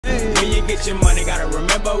get your money, gotta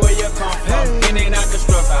remember where you come from. In and out the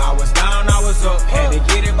struggle, I was down, I was up. Had to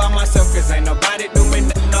get it by myself, cause ain't nobody do me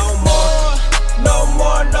no more. No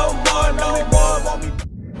more, no more, no more.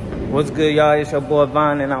 What's good, y'all? It's your boy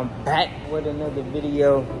Vaughn, and I'm back with another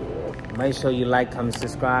video. Make sure you like, comment,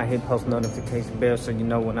 subscribe, hit post notification bell so you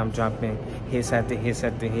know when I'm dropping hits after hits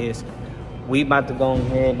after hits. We about to go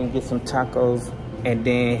ahead and get some tacos and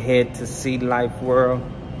then head to Sea Life World.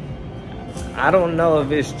 I don't know if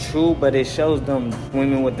it's true, but it shows them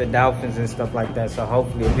swimming with the dolphins and stuff like that. So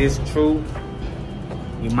hopefully if it's true,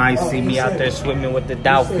 you might see me out there swimming with the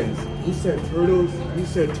dolphins. He said turtles. He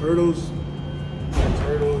said turtles.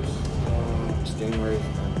 Turtles. Stingrays.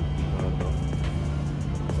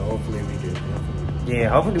 So hopefully we get. Yeah,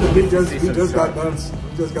 hopefully we just got done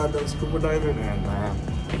scuba diving, and man,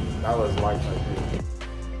 that was life right there.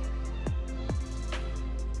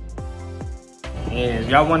 And if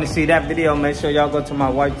y'all want to see that video, make sure y'all go to my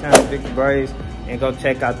white channel, Vicky Braids, and go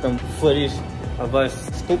check out them footage of us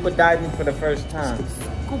scuba diving for the first time.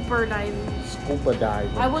 Scuba diving. Scuba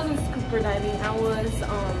diving. I wasn't scuba diving. I was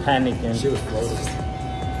panicking. She was floating.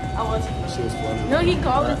 I was. She was floating. No, he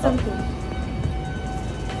called it something.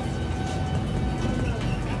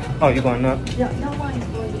 Oh, you going up? Yeah, no one's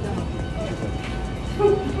going to go.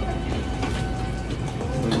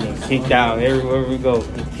 We get kicked out everywhere we go.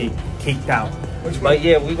 We kicked out. But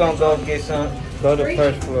yeah, we gonna go get some. Go to the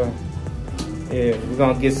first floor. Yeah, we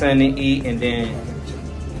gonna get something to eat and then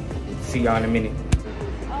see y'all in a minute.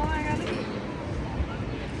 Oh my god!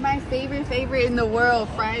 My favorite in the world,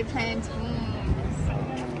 fried plantains.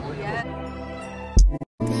 Yeah.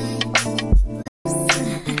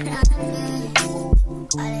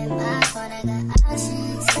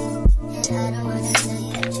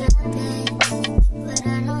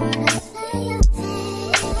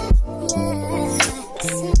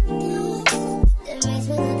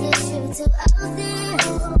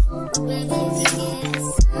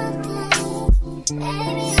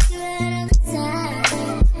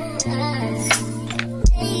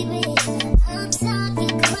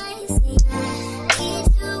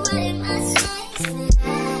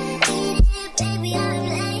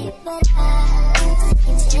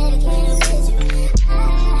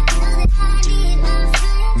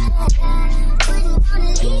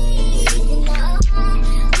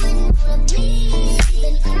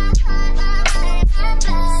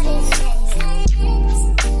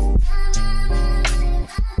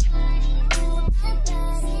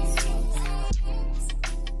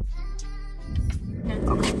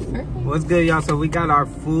 What's good, y'all? So we got our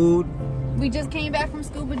food. We just came back from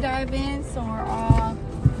scuba diving, so we're all...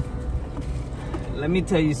 Let me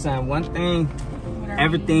tell you something. One thing,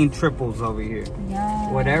 everything triples over here.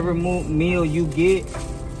 Yeah. Whatever meal you get,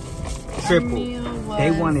 triple.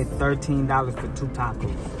 They wanted $13 for 2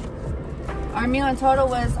 tacos. Our meal in total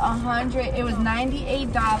was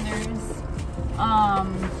 $98.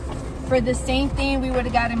 For the same thing we would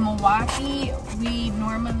have got in Milwaukee, we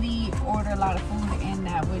normally order a lot of food, and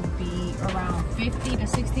that would be around 50 to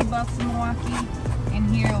 60 bucks in Milwaukee,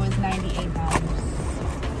 and here it was $98.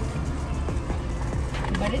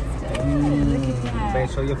 But it's good. Look at that. Babe,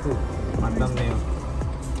 show your food. My thumbnail.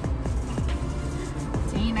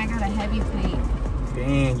 Dang, I got a heavy plate.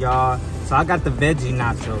 Dang, y'all. So I got the veggie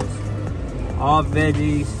nachos. All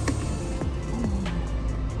veggies.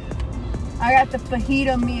 I got the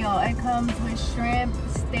fajita meal. It comes with shrimp,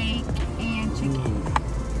 steak, and chicken.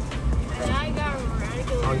 And I got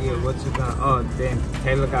regular. Oh yeah, what you got? Oh, then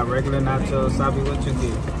Taylor got regular nachos. Sabi, what you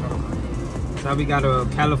get? Sabi got a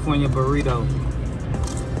California burrito.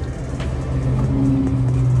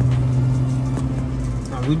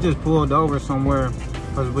 And we just pulled over somewhere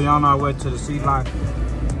because we on our way to the Sea Life.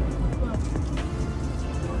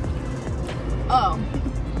 Oh.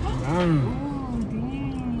 Mm.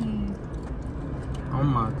 Oh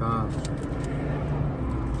my gosh.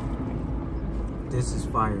 This is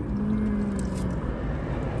fire. You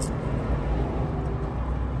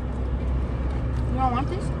don't want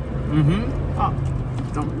this? Mm-hmm. Oh.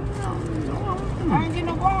 Don't. I ain't getting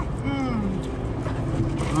no guac.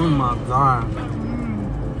 Oh my god.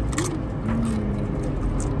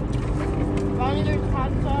 Finally, there's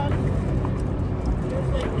hot sauce. There's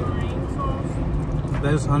like lime sauce.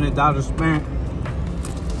 Best $100 spent.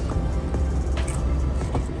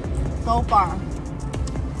 So far.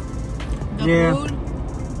 The food.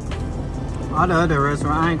 All the other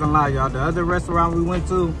restaurant, I ain't gonna lie, y'all. The other restaurant we went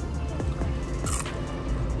to.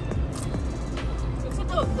 Except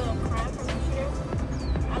the crab from here.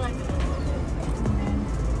 I like it.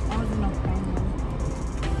 I wasn't no fan.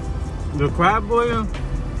 The crab boil?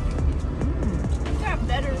 It's got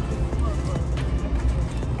better.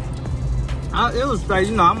 It was like,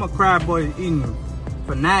 you know, I'm a crab boy eating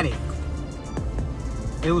fanatic.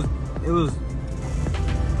 It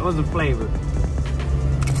wasn't flavored.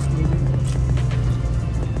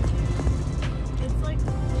 It's like,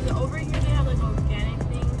 over here they have like organic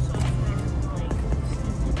things, so it's not like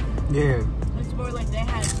seasoned. Yeah. It's more like they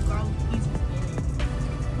had garlic pieces in it.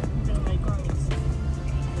 They're like garlic.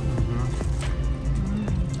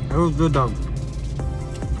 It was good though.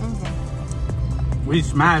 Okay. We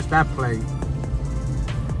smashed that plate.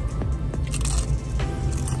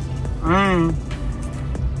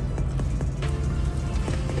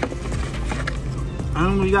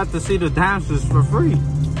 And we got to see the dancers for free.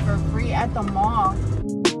 For free at the mall.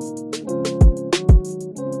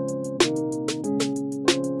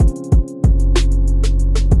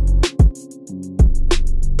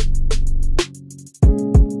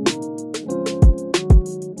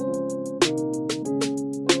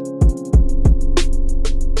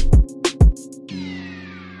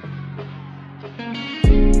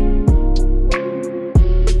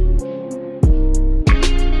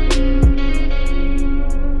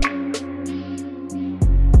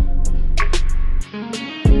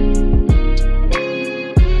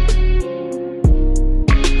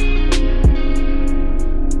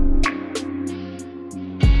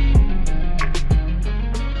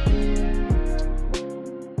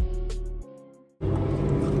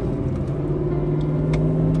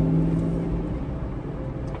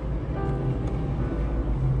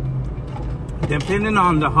 Depending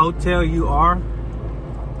on the hotel you are,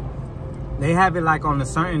 they have it like on a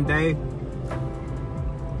certain day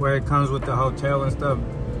where it comes with the hotel and stuff.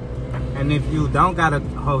 And if you don't got a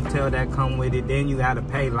hotel that come with it, then you gotta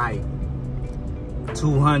pay like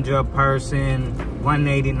 $200 a person,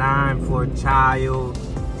 $189 for a child,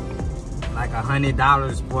 like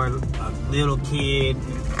 $100 for a little kid.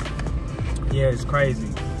 Yeah, it's crazy.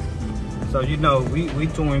 So, you know, we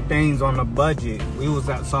doing things on a budget. We was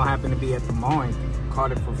so happened to be at the mall and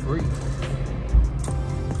caught it for free.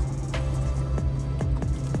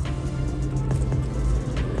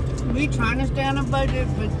 We trying to stay on a budget,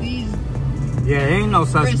 but these Yeah, ain't no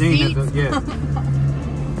such thing as a, yeah.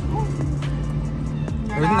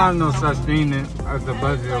 There's not no such thing as a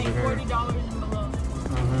budget like over here. $40 and below.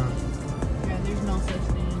 Yeah, there's no such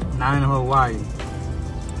thing. Not in Hawaii.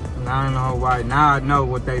 Not in Hawaii. Now I know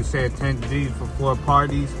what they said, 10 G's for 4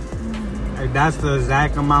 parties. Hey, that's the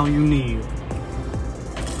exact amount you need.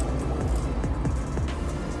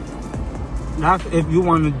 That's if you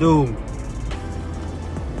want to do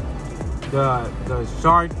the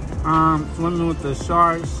shark, swimming with the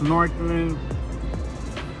sharks, snorkeling.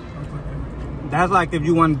 That's like if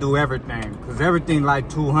you want to do everything, because everything like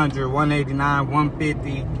 $200, $189,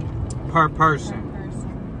 $150 per person.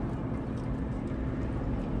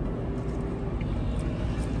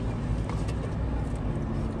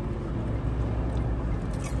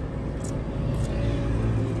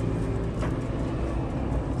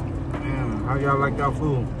 Damn, how y'all like y'all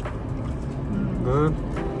food? Good?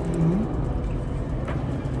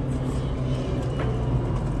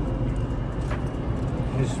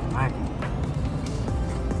 It's smacking.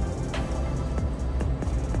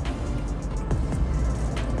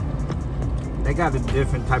 They got a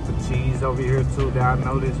different type of cheese over here too that I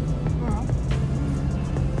noticed.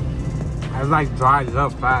 It like dries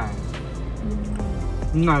up fast.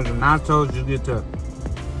 You know, the nachos you get to,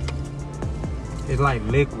 it's like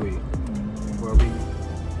liquid. Where we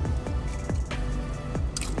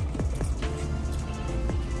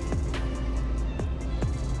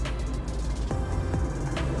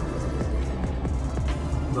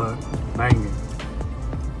look, banging.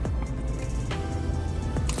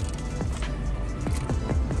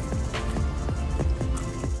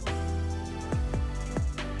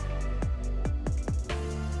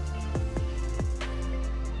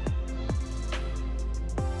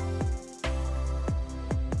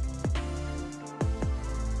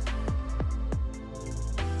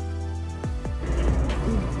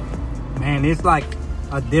 Man, it's like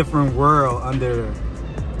a different world under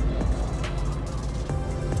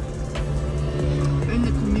In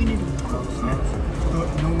the community.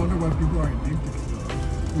 No wonder why people are addicted to it.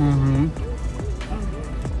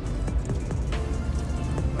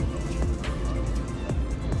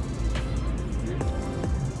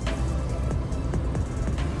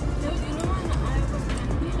 Dude, you know when I was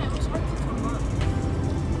in it was hard to come up.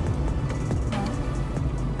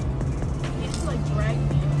 He used to like drag me.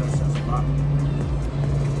 That's just a lot.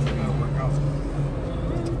 You gotta work out.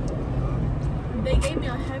 They gave me a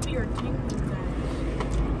heavier tank than that.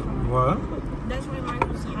 what? That's why mine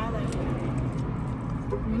was highlighted.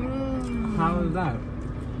 How is that?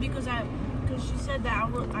 Because she said that I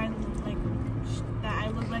like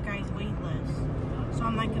like I weigh less. So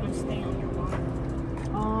I'm not gonna stay on your water.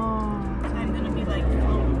 Oh. So I'm gonna be like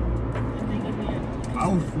floating. And they give me I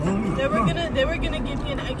was floating. they were gonna give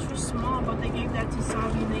me an extra small, but they gave that to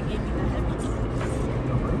Sabi and they gave me the heavy size.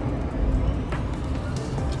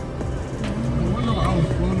 I wonder why I was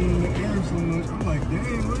floating in the air so much. I'm like,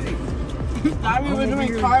 dang, wait. Sabi was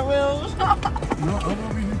doing cartwheels. No, I'm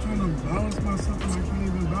over here trying to balance myself and I can't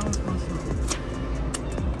even balance myself.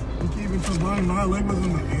 You can't even combine. My leg was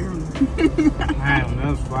in the air. Man,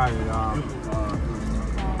 that's fire, y'all.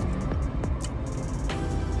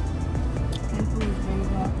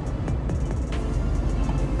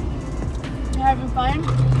 You having fun?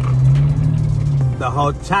 The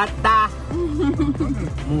horchata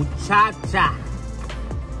muchacha.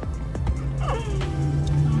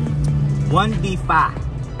 1D5.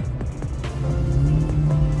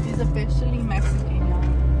 He's officially Mexican, y'all.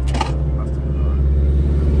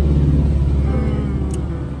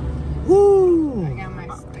 Woo! I got my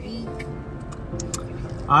steak.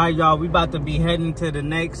 Alright, y'all, we about to be heading to the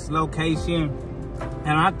next location.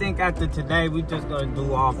 And I think after today, we just gonna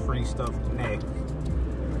do all free stuff next.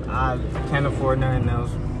 I can't afford nothing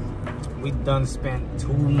else. We done spent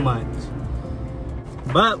too much.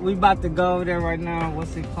 But we about to go over there right now.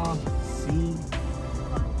 What's it called?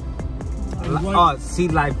 Sea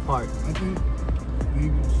Life Park. I think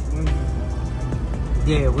maybe swim.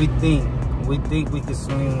 Yeah, we think we can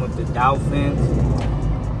swim with the dolphins.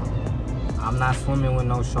 I'm not swimming with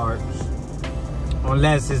no sharks.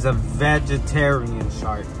 Unless it's a vegetarian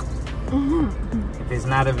shark. If it's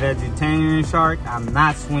not a vegetarian shark, I'm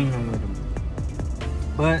not swimming with them.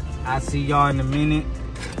 But I'll see y'all in a minute.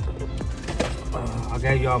 I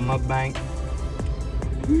gave y'all mukbang.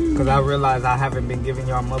 Because I realized I haven't been giving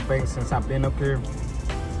y'all mukbang since I've been up here.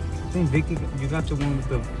 I think Vicky, you got the one with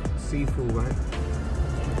the seafood, right?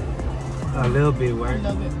 A little bit, right?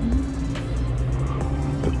 A little bit.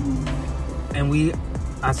 And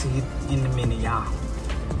I'll see you in a minute, y'all.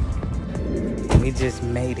 We just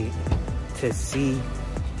made it to Sea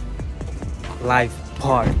Life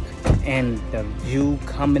Park. And the view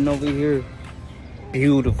coming over here,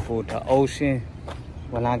 beautiful. The ocean.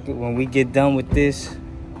 When we get done with this,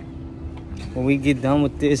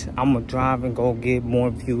 I'm gonna drive and go get more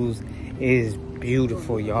views. It is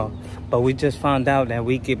beautiful, y'all. But we just found out that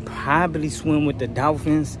we could probably swim with the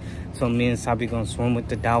dolphins. So me and Sabi gonna swim with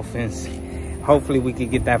the dolphins. Hopefully we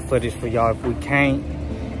could get that footage for y'all. If we can't,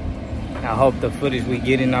 I hope the footage we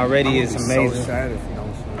getting already is amazing. So sad if you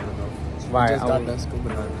don't swim with dolphins. Right. We just got that scuba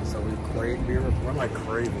diving, so we're like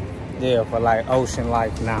crazy. Yeah, for like ocean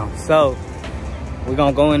life now. So we're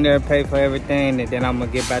gonna go in there, pay for everything, and then I'm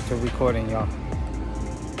gonna get back to recording, y'all.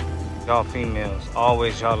 Y'all females,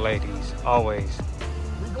 always y'all ladies, always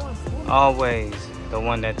the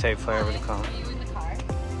one that take forever to come.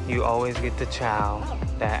 You always get the child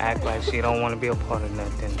that act like she don't want to be a part of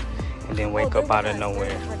nothing, and then wake up out of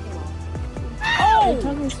nowhere. Oh! You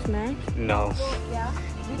talking smack? No.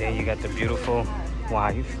 Then you got the beautiful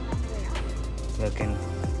wife, looking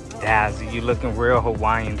dazzle. You looking real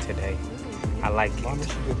Hawaiian today. I like it.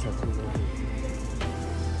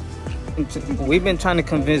 We've been trying to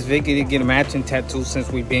convince Vicky to get a matching tattoo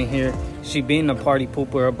since we've been here. She being a party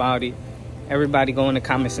pooper about it. Everybody go in the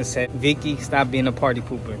comments and say, Vicky, stop being a party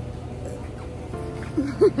pooper.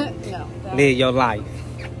 No. Live your life.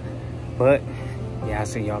 But, yeah, I'll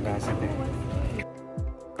see y'all guys in there.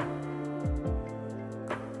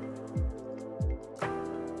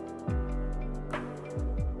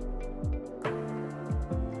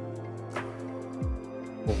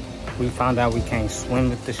 We found out we can't swim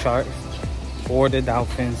with the sharks or the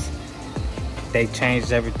dolphins. They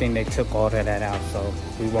changed everything. They took all of that out, so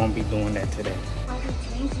we won't be doing that today. Why did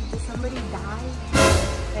they change it? Did somebody die?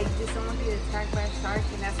 Like, did someone get attacked by a shark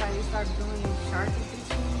and that's why they started doing shark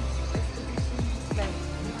editions? Like,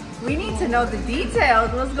 we need to know the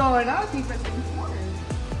details. What's going on? Keep us informed.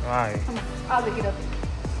 Right. Come on, I'll look it up.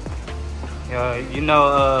 You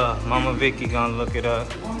know, Mama Vicky gonna look it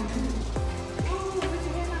up.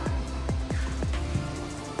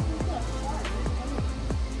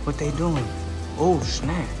 What they doing? Oh,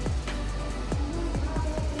 snap.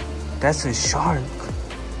 That's a shark.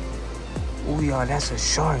 Oh, y'all, that's a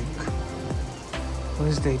shark. What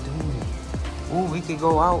is they doing? Oh, we could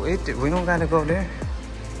go out. We don't gotta go there.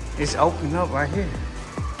 It's open up right here.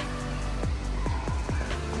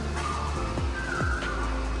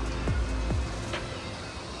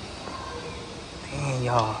 Dang,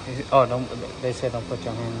 y'all. Oh, they said don't put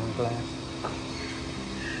your hand on glass.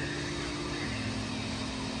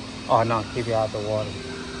 Oh no, keep it out the water.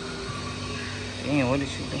 Damn, what is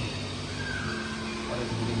she doing?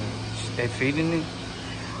 They feeding it?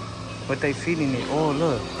 What they feeding it? Oh,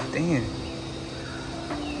 look. Damn.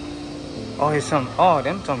 Oh, here's some. Oh,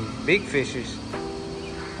 them some big fishes.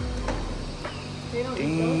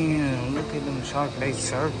 Damn, look at them sharks. They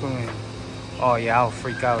circling. Oh, yeah, I'll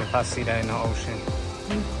freak out if I see that in the ocean.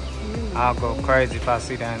 I'll go crazy if I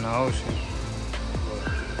see that in the ocean.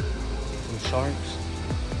 Some sharks.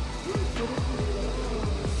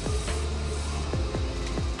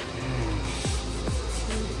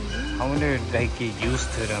 I wonder if they get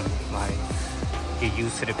used to them, like get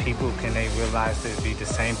used to the people. Can they realize that it'd be the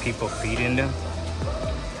same people feeding them?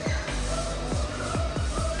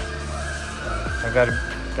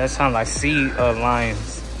 That sounds like sea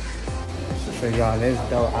lions. So y'all, this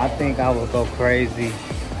dope. I think I would go crazy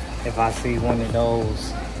if I see one of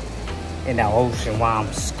those in the ocean while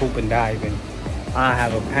I'm scuba diving. I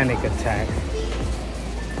have a panic attack.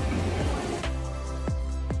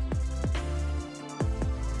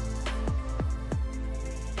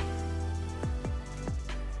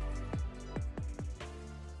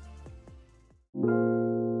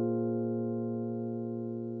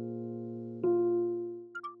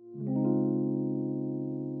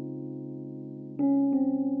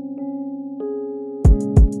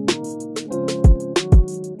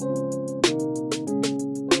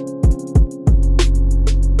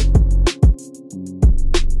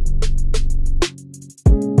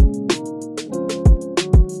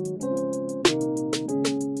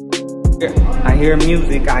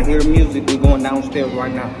 I hear music. We're going downstairs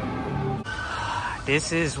right now.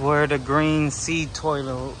 This is where the green sea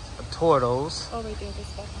turtles. Oh, right there, this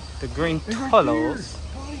stuff. The green turtles.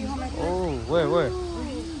 Oh, where?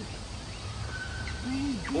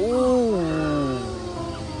 Oh,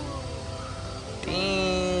 damn.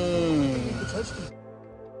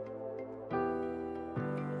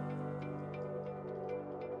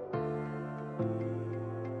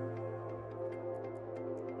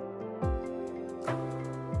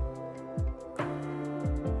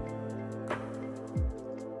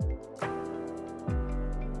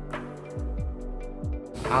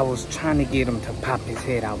 I was trying to get him to pop his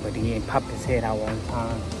head out, but he didn't pop his head out one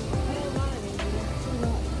time.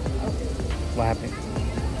 What happened?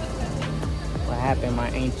 What happened, my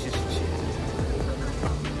anxious child?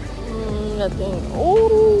 Nothing.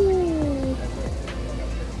 Oh.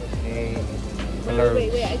 Hey.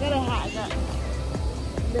 Wait. I got a hat.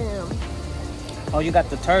 Damn. Oh, you got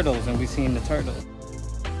the turtles, and we seen the turtles.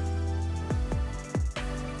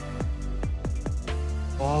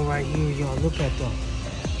 All right here, y'all. Look at them.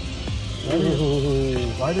 Ooh.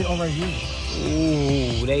 Why are they all right here?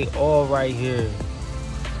 Ooh, they all right here.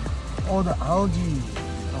 Oh, the algae.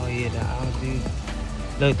 Oh yeah, the algae.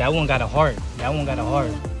 Look, that one got a heart. That one got a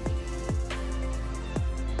heart.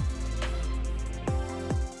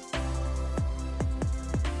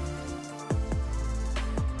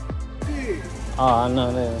 Oh, I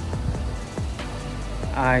know that.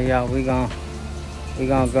 Alright, y'all, we gonna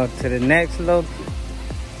go to the next look.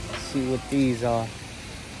 See what these are.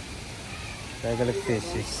 Regular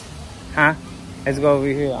fishes. Huh? Let's go over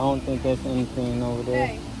here. I don't think there's anything over there.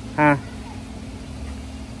 Hey. Huh?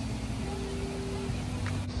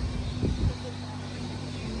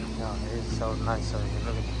 Oh, it's so nice over here.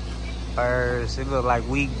 Look at the birds. It look like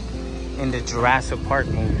we in the Jurassic Park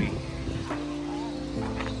movie.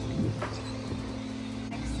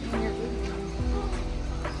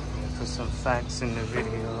 Put some facts in the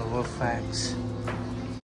video. What facts?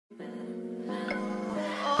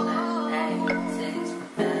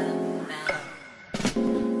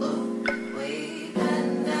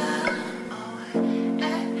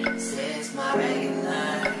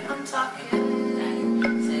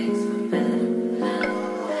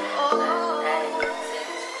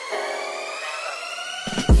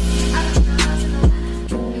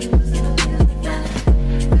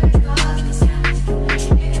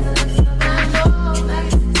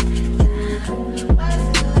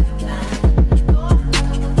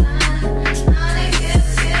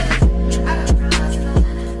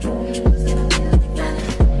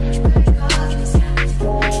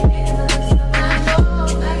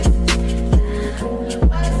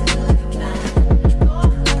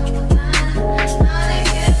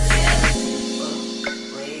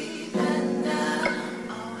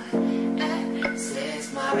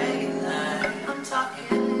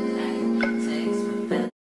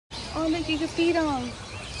 You can feed them.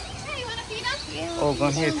 Hey, you want to feed them? Yeah. Oh, go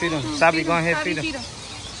ahead, feed them. Sabi, go ahead, feed them. There you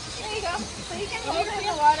go. So you can hold it in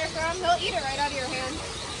the water from. They'll eat it right out of your hand.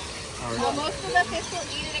 All Well, right. most of the fish will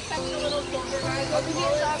eat it except the little silver guys over here.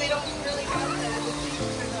 So they don't really want to.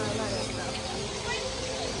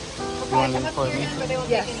 You want them for me? But they won't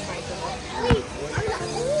take any bites of it.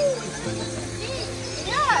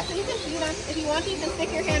 Yeah, so you can feed If you want, you can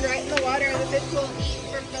stick your hand right in the water, and the fish will eat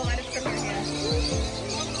from the lettuce from your hand.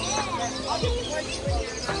 I'll give you more too when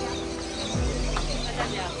you're not done.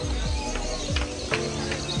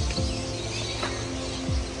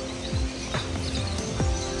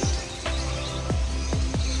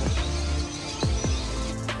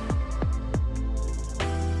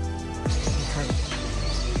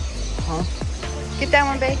 Huh? Get that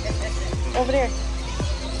one, babe. Over there.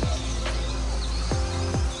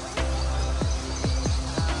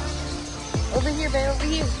 Over here, babe. Over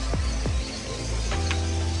here.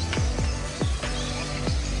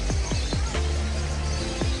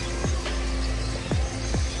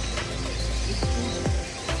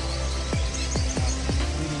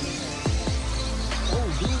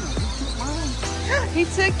 He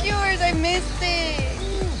took yours. I missed it.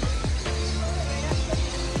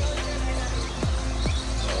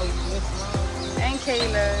 And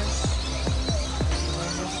Kayla's.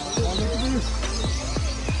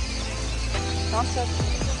 Don't touch it.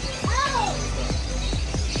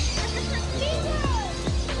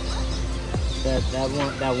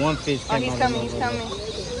 That one fish came he's out coming. of He's nowhere. coming.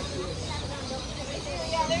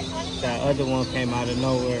 That other one came out of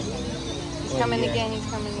nowhere. He's coming again. He's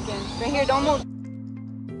coming again. Right here. Don't move.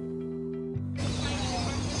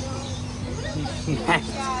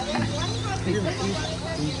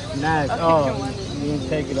 Nice. Okay, Oh, come on. you didn't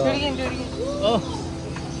take it Do off. it again. Do it again. Oh.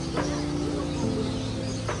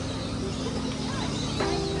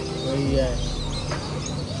 Where you at?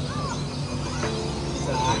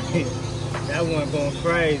 Sorry. That one going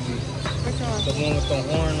crazy. Which one? The one with the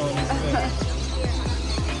horn on his face.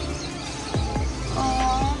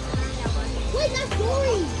 Aww. Wait, that's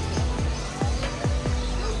boring.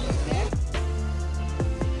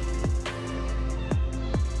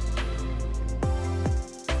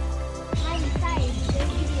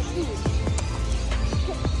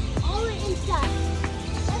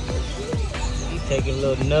 He's taking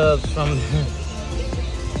little nubs from there.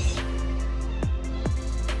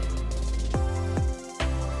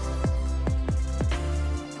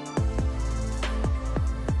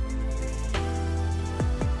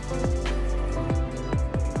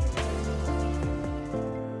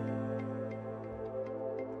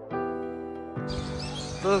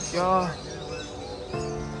 Look, y'all.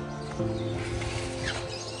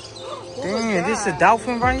 Damn, this is a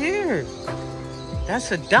dolphin right here.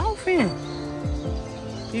 That's a dolphin.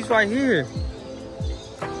 He's right here.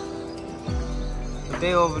 But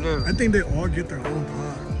they over there. I think they all get their own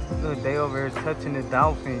pod. Look, they over here touching the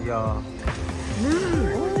dolphin, y'all.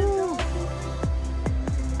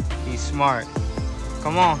 He's smart.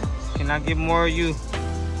 Come on. Can I get more of you?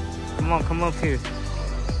 Come on, come up here.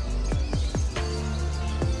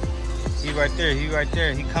 He right there. He right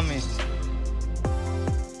there. He coming.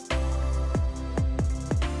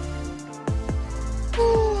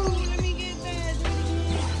 Let me get that.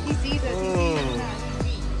 He sees us. He sees us.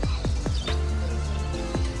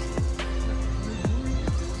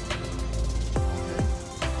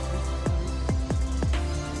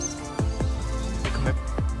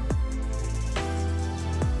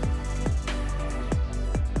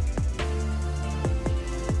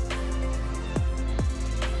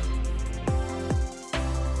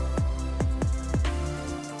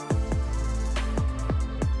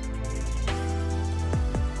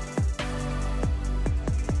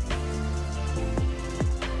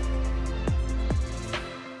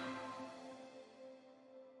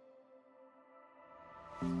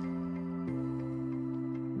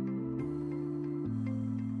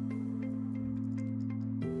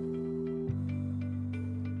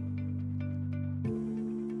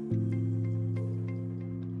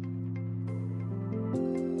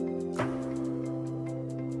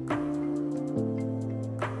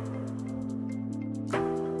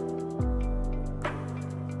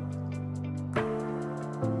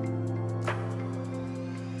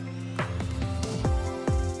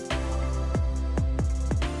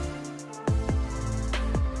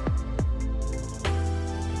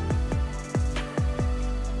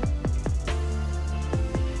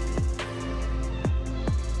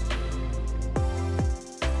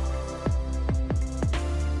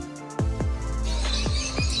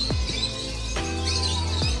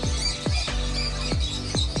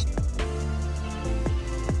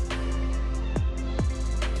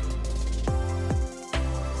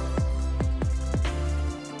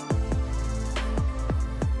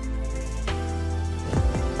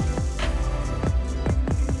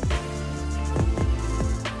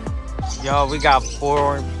 Y'all, we got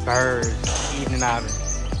 4 birds eating out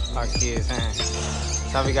of our kids' hands.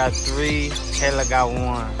 So we got 3, Kayla got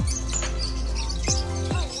 1.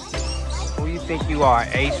 Who you think you are?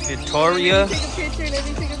 Ace Victoria? Let me take a picture. Let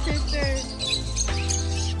me take a picture.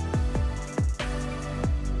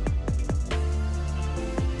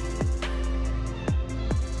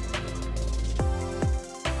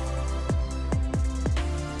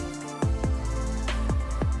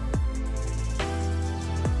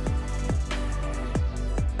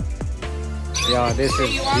 Y'all, this is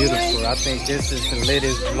beautiful. I think this is the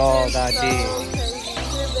latest vlog I did.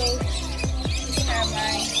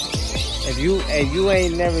 If you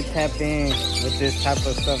ain't never tapped in with this type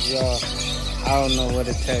of stuff, y'all, I don't know what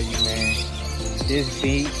to tell you, man. This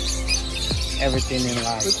beats everything in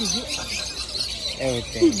life.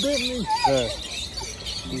 Everything. Look,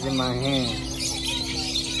 he's in my hand.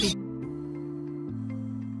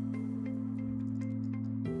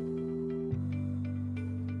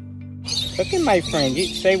 Look at my friend.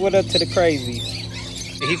 Say what up to the crazies.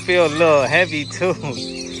 He feel a little heavy too.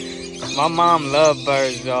 My mom loved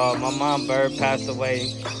birds, y'all. My mom bird passed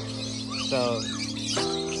away. So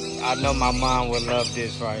I know my mom would love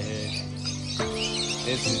this right here.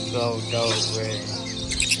 This is so dope, man.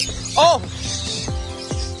 Oh!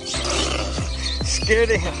 Scared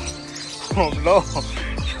him. Oh Lord.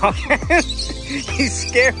 He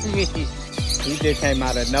scared me. He just came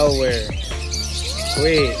out of nowhere.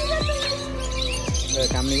 Quick.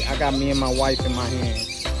 Look, I got me and my wife in my hands.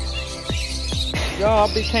 Y'all,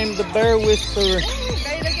 I became the bird whisperer.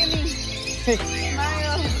 Hey, look at me.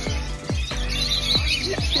 Smile.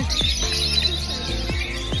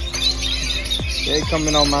 They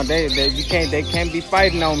coming on my day. They can't be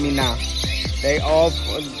fighting on me now. They all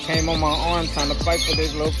came on my arm trying to fight for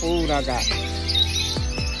this little food I got.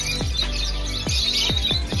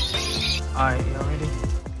 All right, y'all ready?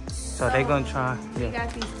 So they gonna try. We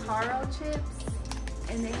got these taro chips.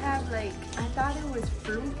 And they have like, I thought it was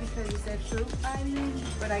fruit because it said fruit by me,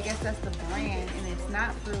 but I guess that's the brand and it's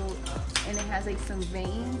not fruit. And it has like some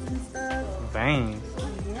veins and stuff. Veins?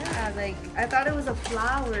 Yeah, like I thought it was a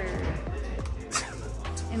flower.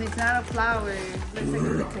 And it's not a flower, it looks like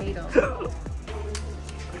a potato.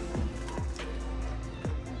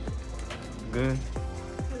 Good.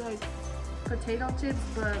 They're like potato chips,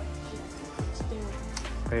 but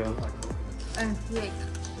Yeah. thick.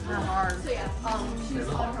 Not hard. So yeah, she's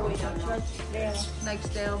on her way down. Like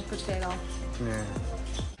stale potato. Yeah.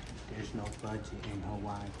 There's no budget in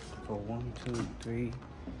Hawaii for 1, 2, 3,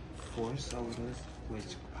 4 sodas,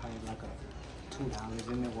 which probably like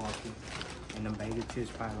 $2 in Milwaukee, and the beta chips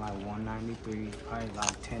probably like $1.93, probably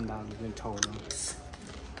like $10 in total.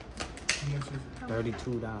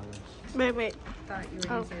 $32. Wait. I thought you were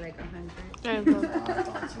gonna say like 100. There you go.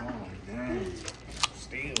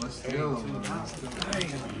 Still.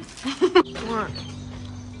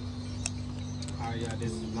 Alright, y'all,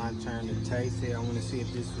 this is my turn to taste it. I want to see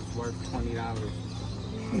if this was worth $20.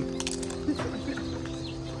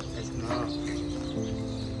 It's not.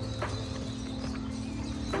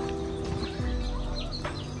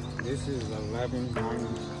 This is $11.90.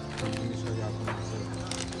 Let me show y'all for myself.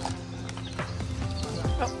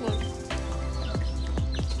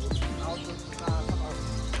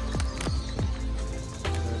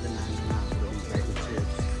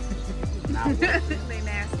 They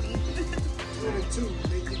nasty.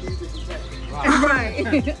 Right.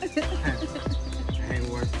 Ain't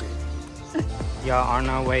worth it. Y'all, on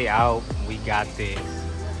our way out, we got this.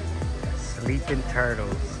 Sleeping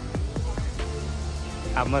turtles.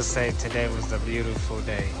 I must say today was a beautiful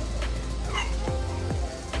day.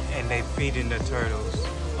 And they feeding the turtles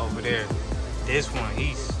over there. This one,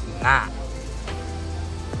 he's not.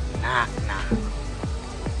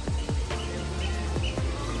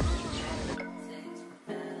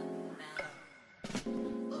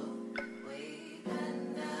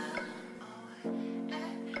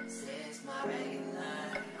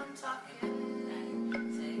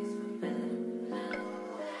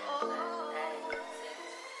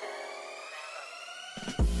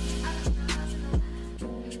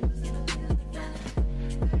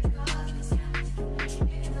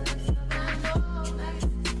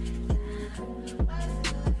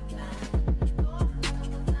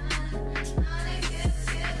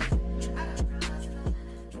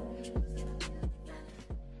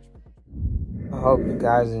 I hope you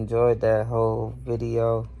guys enjoyed that whole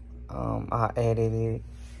video. I edited,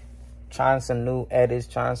 trying some new edits,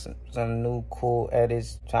 trying some new cool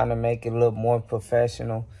edits, trying to make it look more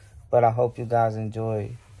professional. But I hope you guys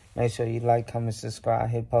enjoyed. Make sure you like, comment, subscribe,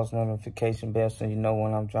 hit post notification bell so you know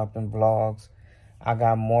when I'm dropping vlogs. I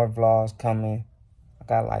got more vlogs coming. I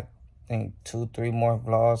got like, I think 2-3 more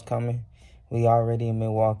vlogs coming. We already in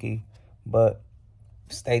Milwaukee, but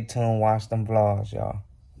stay tuned, watch them vlogs, y'all.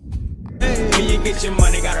 Hey. When you get your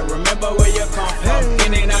money, gotta remember where you come from.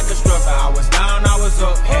 In and out the struggle, I was down, I was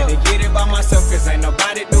up. Had to get it by myself, cause ain't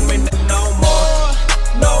nobody do me